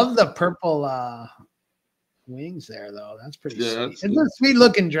 Hey, I love the purple wings there, though. That's pretty sweet. It's a sweet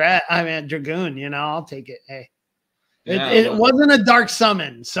looking dragoon. I'll take it. Hey, it wasn't a dark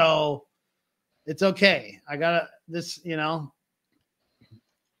summon, so it's okay. I got this.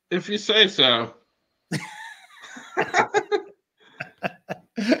 If you say so.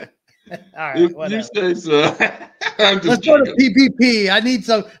 All right, whatever. You say so. Let's go to PPP. I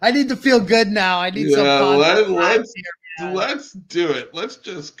need to feel good now. I need some. Let's do it. Let's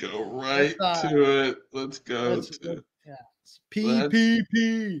just go right to it. Let's go to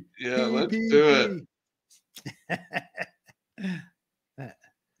PPP. Yeah, let's do it.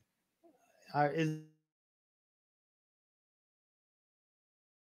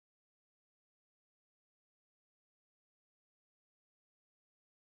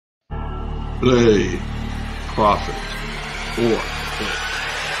 Play, profit, or quit.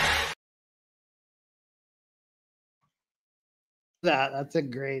 That's a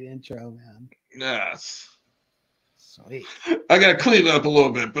great intro, man. Yes. Sweet. I got to clean it up a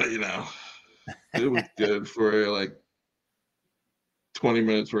little bit, but it was good for like 20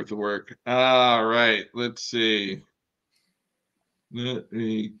 minutes worth of work. All right, let's see. Let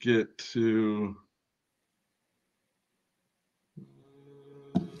me get to.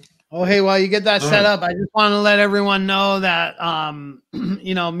 Oh, hey, while you get that set up, I just want to let everyone know that,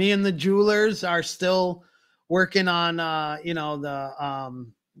 me and the jewelers are still working on, the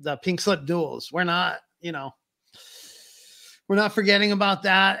pink slip duels. We're not forgetting about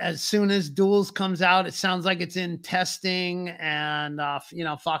that. As soon as duels comes out, it sounds like it's in testing, and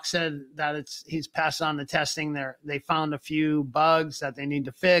Fox said that he's passed on the testing. They found a few bugs that they need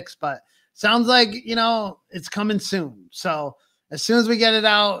to fix, but sounds like it's coming soon. So as soon as we get it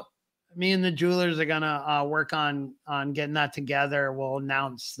out, me and the jewelers are gonna work on getting that together. We'll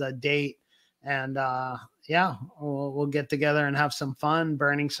announce the date, and we'll get together and have some fun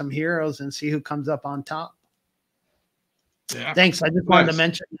burning some heroes and see who comes up on top. Yeah. Thanks. I just wanted to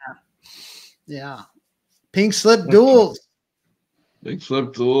mention that. Yeah. Pink slip duels. Pink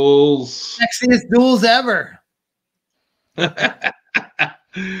slip duels. Sexiest duels ever. I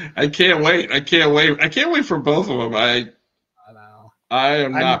can't wait. I can't wait for both of them. I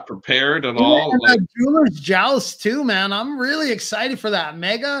am not prepared at all. And the Jewelers Joust too, man. I'm really excited for that.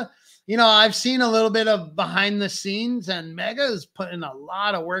 Mega, you know, I've seen a little bit of behind the scenes, and Mega is putting a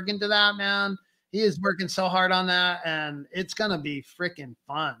lot of work into that, man. He is working so hard on that, and it's gonna be freaking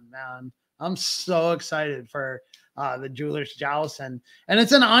fun, man. I'm so excited for the Jewelers Joust, and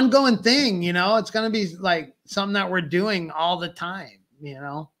it's an ongoing thing, you know. It's gonna be like something that we're doing all the time, you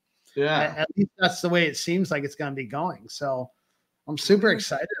know. Yeah. At least that's the way it seems like it's gonna be going. So I'm super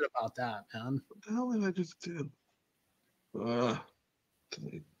excited about that, man. What the hell did I just do?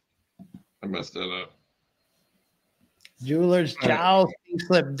 I messed that up. Jewelers Joust, Pink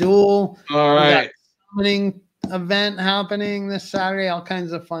Slip Duel. All right. Summoning event happening this Saturday. All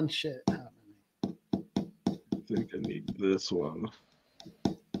kinds of fun shit happening. I think I need this one.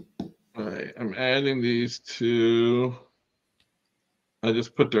 All right. I'm adding these two. I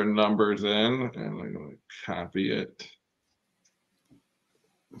just put their numbers in, and I'm going to copy it.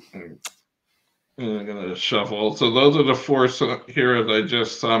 And I'm going to shuffle. So those are the 4 heroes I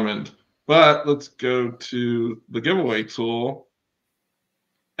just summoned. But let's go to the giveaway tool.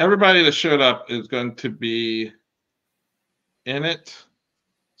 Everybody that showed up is going to be in it.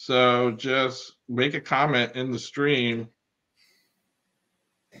 So just make a comment in the stream.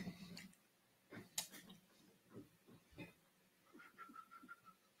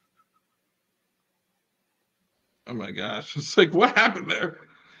 Oh my gosh. It's like, what happened there?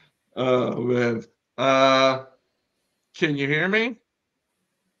 Oh man. Can you hear me?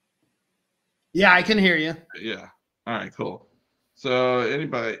 Yeah, I can hear you. Yeah. All right, cool. So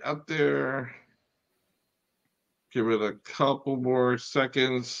anybody out there, give it a couple more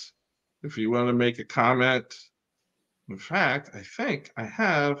seconds if you want to make a comment. In fact, I think I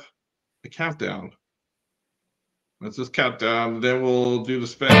have a countdown. Let's just count down, then we'll do the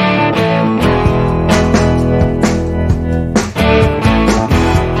spin.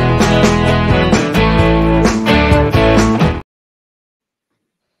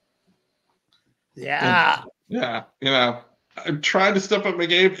 Yeah. Yeah, you know, I'm trying to step up my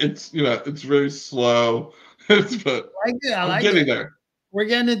game. It's, you know, it's very slow, but I'm getting there. We're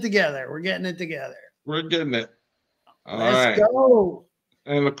getting it together. We're getting it together. We're getting it. All Let's right. go.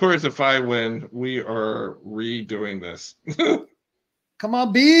 And of course, if I win, we are redoing this. Come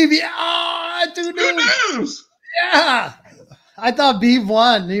on, Beeve. Yeah. Two news. Yeah. I thought Beeve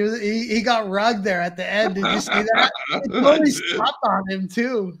won. He got rugged there at the end. Did you see that? It totally stopped on him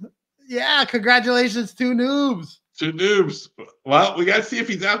too. Yeah, congratulations, 2 noobs. 2 noobs. Well, we got to see if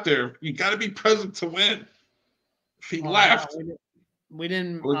he's out there. You got to be present to win. If he left, we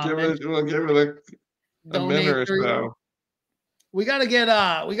didn't. We'll give it a minute or so. We gotta get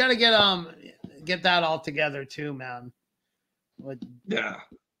that all together too, man. Yeah.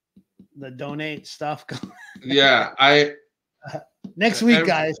 The donate stuff. Yeah, next week,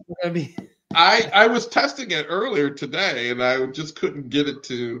 guys. We're gonna be. I was testing it earlier today, and I just couldn't get it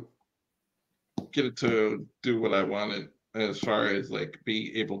to do what I wanted as far as like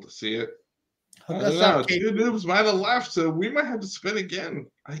being able to see it. I don't know. 2 noobs might have left, so we might have to spin again.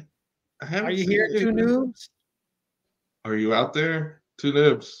 I haven't. Are you here, 2 noobs? Are you out there, 2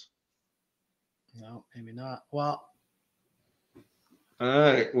 noobs? No, maybe not. Well, all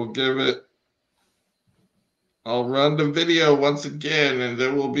right, we'll give it. I'll run the video once again, and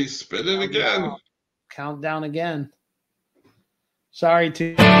then we'll be spinning again. Countdown again. Sorry,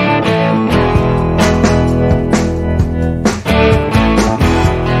 2.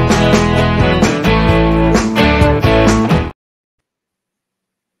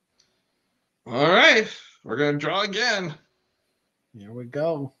 All right, we're gonna draw again. Here we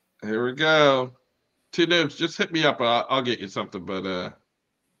go. Here we go. 2 noobs, just hit me up. I'll get you something, but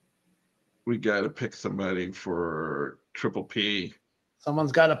we gotta pick somebody for Triple P.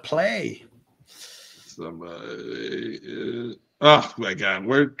 Someone's got to play. Somebody. Oh my God,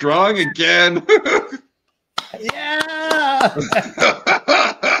 we're drawing again. Yeah.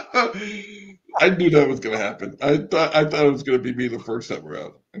 I knew that was gonna happen. I thought it was gonna be me the first time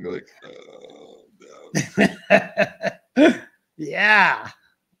around. I'm like, oh no. Yeah.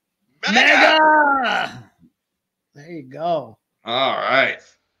 Mega. There you go. All right.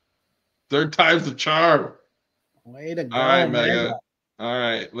 3rd time's the charm. Way to go. All right, Mega. All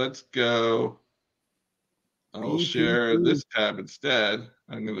right, let's go. I'll share this tab instead.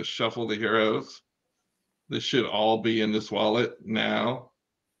 I'm going to shuffle the heroes. This should all be in this wallet now.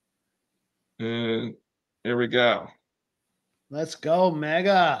 And here we go. Let's go,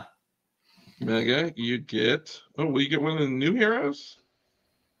 Mega. Mega, you get. Oh, we get one of the new heroes.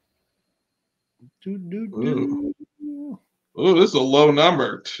 Ooh. Oh, this is a low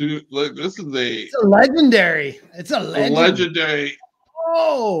number. This is It's a legendary. It's a legendary.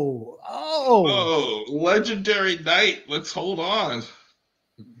 Oh, legendary knight. Let's hold on.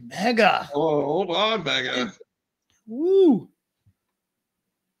 Mega. Oh, hold on, Mega. Woo.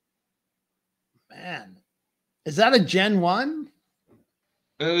 Man. Is that a Gen 1?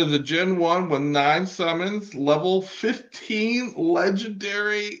 It is a Gen 1 with 9 summons, level 15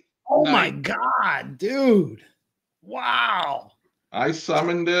 legendary. Oh my God, dude. Wow. I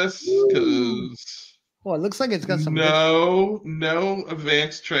summoned this because it looks like it's got some no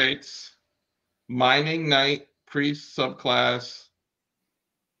advanced traits. Mining Knight, Priest subclass.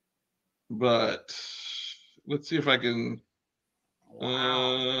 But let's see if I can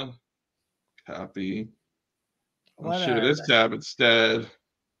copy. I'll share this tab instead.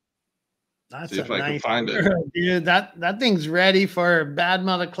 That's see if a I nice can find it. Dude, that thing's ready for Bad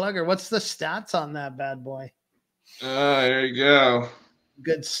Mother Clugger. What's the stats on that bad boy? There you go.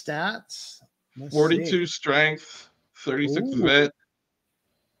 Good stats. 42 strength, 36 vet.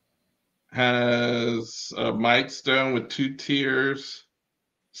 Has a Might Stone with 2 tiers.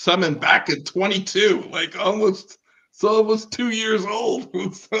 Summoned back in 22, like almost 2 years old.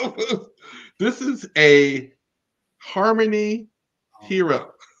 This is a Harmony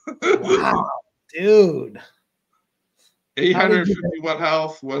hero. Wow, dude. 851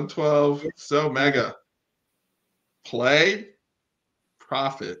 health, 112. So Mega. Play,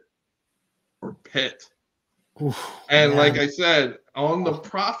 profit, or pit. Oof, and like I said, on the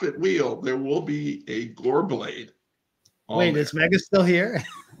profit wheel, there will be a gore blade. Wait, is Mega still here?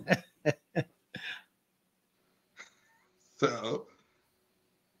 So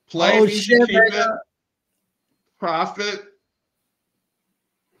play, keep it, profit.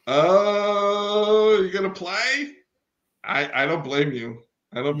 Oh, you're gonna play? I don't blame you.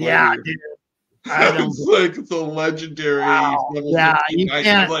 I don't blame you. Dude. I don't. It's a legendary. Wow. Yeah, you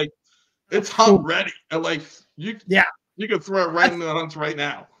can't. Like it's hunt ready. And like you can throw it right in the hunts right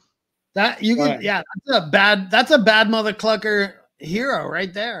now. That you can, that's a bad Mother Clucker hero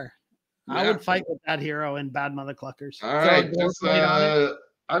right there. Yeah. I would fight with that hero in Bad Mother Cluckers. All right,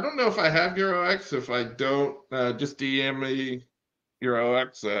 I don't know if I have Hero X. If I don't, just DM me Hero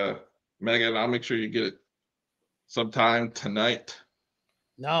X, Mega, and I'll make sure you get it sometime tonight.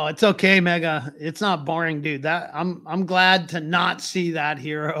 No, it's okay, Mega. It's not boring, dude. I'm glad to not see that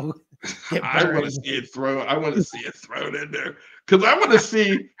hero. I want to see it thrown. I want to see it thrown in there because I want to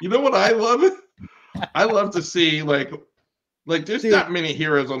see. You know what I love it? I love to see like there's not many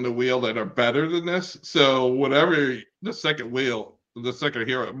heroes on the wheel that are better than this. So whatever the second hero,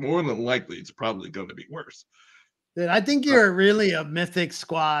 more than likely it's probably going to be worse. Dude, I think you're really a Mythic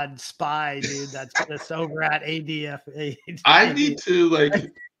Squad spy, dude. That's just over at ADF. I need to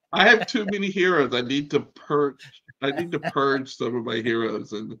I have too many heroes. I need to purge. Some of my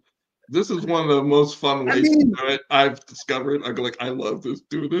heroes, and this is one of the most fun ways to do it. I've discovered. I love this.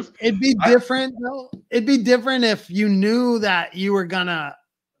 Do this. It'd be different though. It'd be different if you knew that you were gonna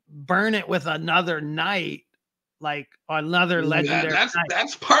burn it with another knight. Like another legendary.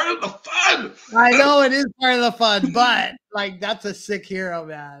 That's part of the fun. I know it is part of the fun, but like that's a sick hero,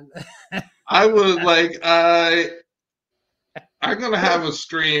 man. I would I'm gonna have a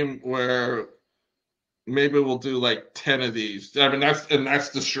stream where maybe we'll do like 10 of these. I mean that's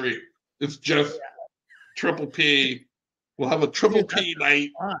the stream. It's just triple P. We'll have a triple P night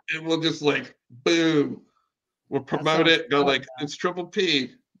and we'll just boom. We'll promote it, go it's triple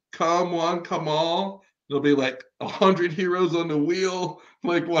P. Come one, come all. There'll be 100 heroes on the wheel.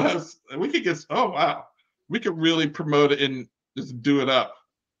 We could get. Oh wow, we could really promote it and just do it up.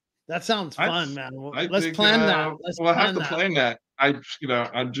 That sounds fun, man. Let's plan that. We'll have to plan that. I'm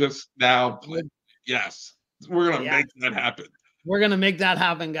just now. Yes, we're gonna make that happen. We're gonna make that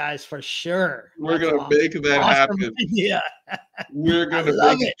happen, guys, for sure. We're gonna make that happen. Yeah, we're gonna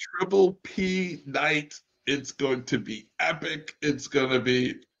make a triple P night. It's going to be epic. It's gonna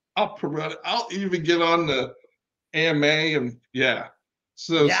be. I'll promote it. I'll even get on the AMA and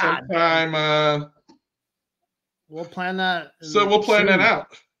sometime we'll plan that. So we'll plan that out.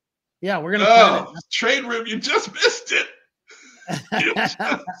 Yeah, we're gonna plan it. Trade room, you just missed it. You just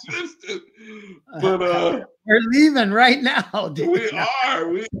missed it. But we're leaving right now, dude. We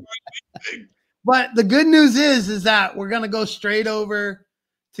are. But the good news is that we're gonna go straight over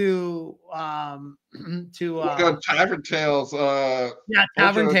to Tavern Tales.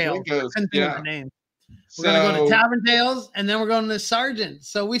 Tavern Tales. Couldn't think of the name. We're going to go to Tavern Tales, and then we're going to Sergeant.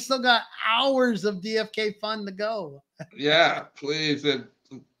 So we still got hours of DFK fun to go. Yeah, please. And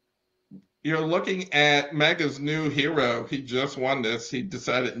you're looking at Mega's new hero. He just won this. He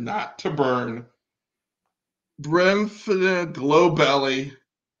decided not to burn. Brimford Glow Belly.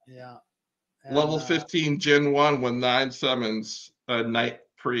 Yeah. And, level 15 Gen 1 with 9 summons, a Knight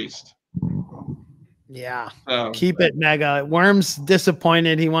Priest. Yeah. Keep it, Mega. Worm's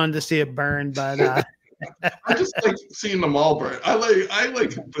disappointed. He wanted to see it burn, but I just like seeing them all burn. I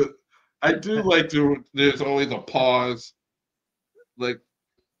do like to, there's always a pause. Like,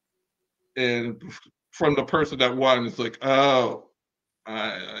 and from the person that won, it's like, oh,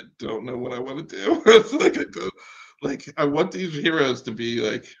 I don't know what I want to do. It's like I want these heroes to be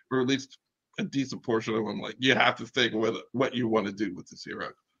like, or at least a decent portion of them. Like, you have to think what you want to do with this hero.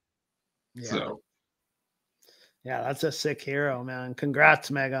 Yeah. So, yeah, that's a sick hero, man.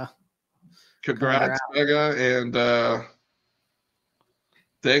 Congrats, Mega. Congrats, Mega, and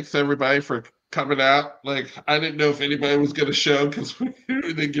thanks everybody for coming out. Like, I didn't know if anybody was going to show because we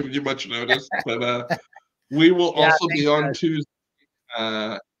didn't give you much notice, but we will also be on Tuesday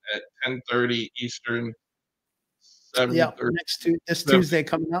at 10:30 Eastern. Yeah, this Tuesday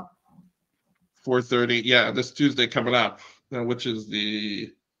coming up. 4:30. Yeah, this Tuesday coming up, which is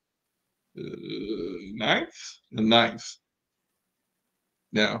the 9th. The 9th.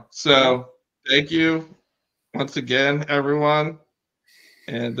 Yeah. So thank you once again, everyone,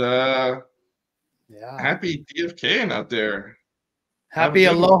 and happy DFKing out there. Happy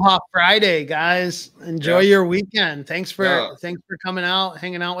Aloha Friday, guys. Enjoy your weekend. Thanks for coming out,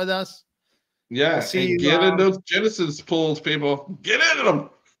 hanging out with us. Yeah, and get in those Genesis pools, people. Get into them.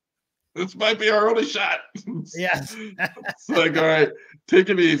 This might be our only shot. Yes. It's like, all right, take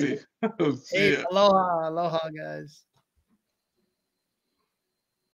it easy. Hey, aloha, guys.